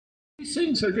These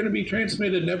things are going to be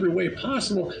transmitted in every way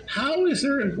possible. How is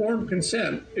there informed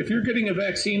consent if you're getting a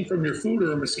vaccine from your food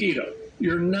or a mosquito?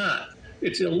 You're not.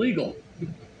 It's illegal.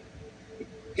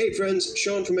 Hey friends,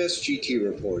 Sean from SGT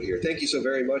Report here. Thank you so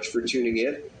very much for tuning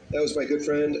in. That was my good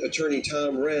friend, attorney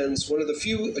Tom Renz, one of the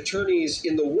few attorneys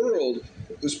in the world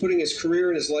who's putting his career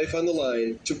and his life on the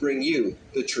line to bring you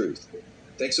the truth.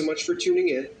 Thanks so much for tuning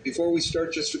in. Before we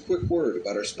start, just a quick word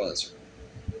about our sponsor.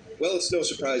 Well, it's no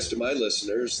surprise to my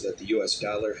listeners that the US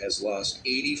dollar has lost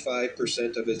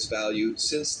 85% of its value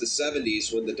since the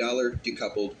 70s when the dollar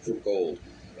decoupled from gold.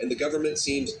 And the government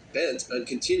seems bent on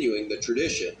continuing the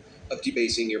tradition of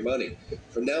debasing your money.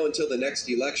 From now until the next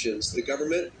elections, the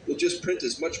government will just print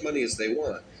as much money as they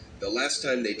want. The last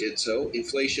time they did so,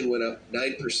 inflation went up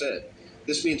 9%.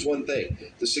 This means one thing: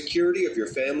 the security of your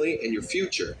family and your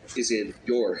future is in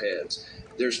your hands.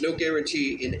 There's no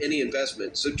guarantee in any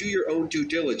investment, so do your own due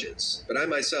diligence. But I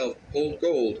myself hold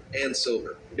gold and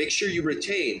silver. Make sure you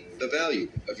retain the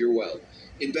value of your wealth.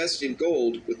 Invest in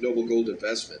gold with Noble Gold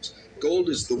Investments. Gold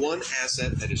is the one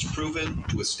asset that is proven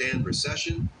to withstand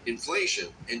recession, inflation,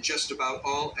 and just about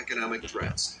all economic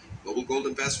threats. Noble Gold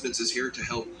Investments is here to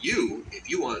help you if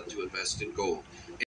you want to invest in gold.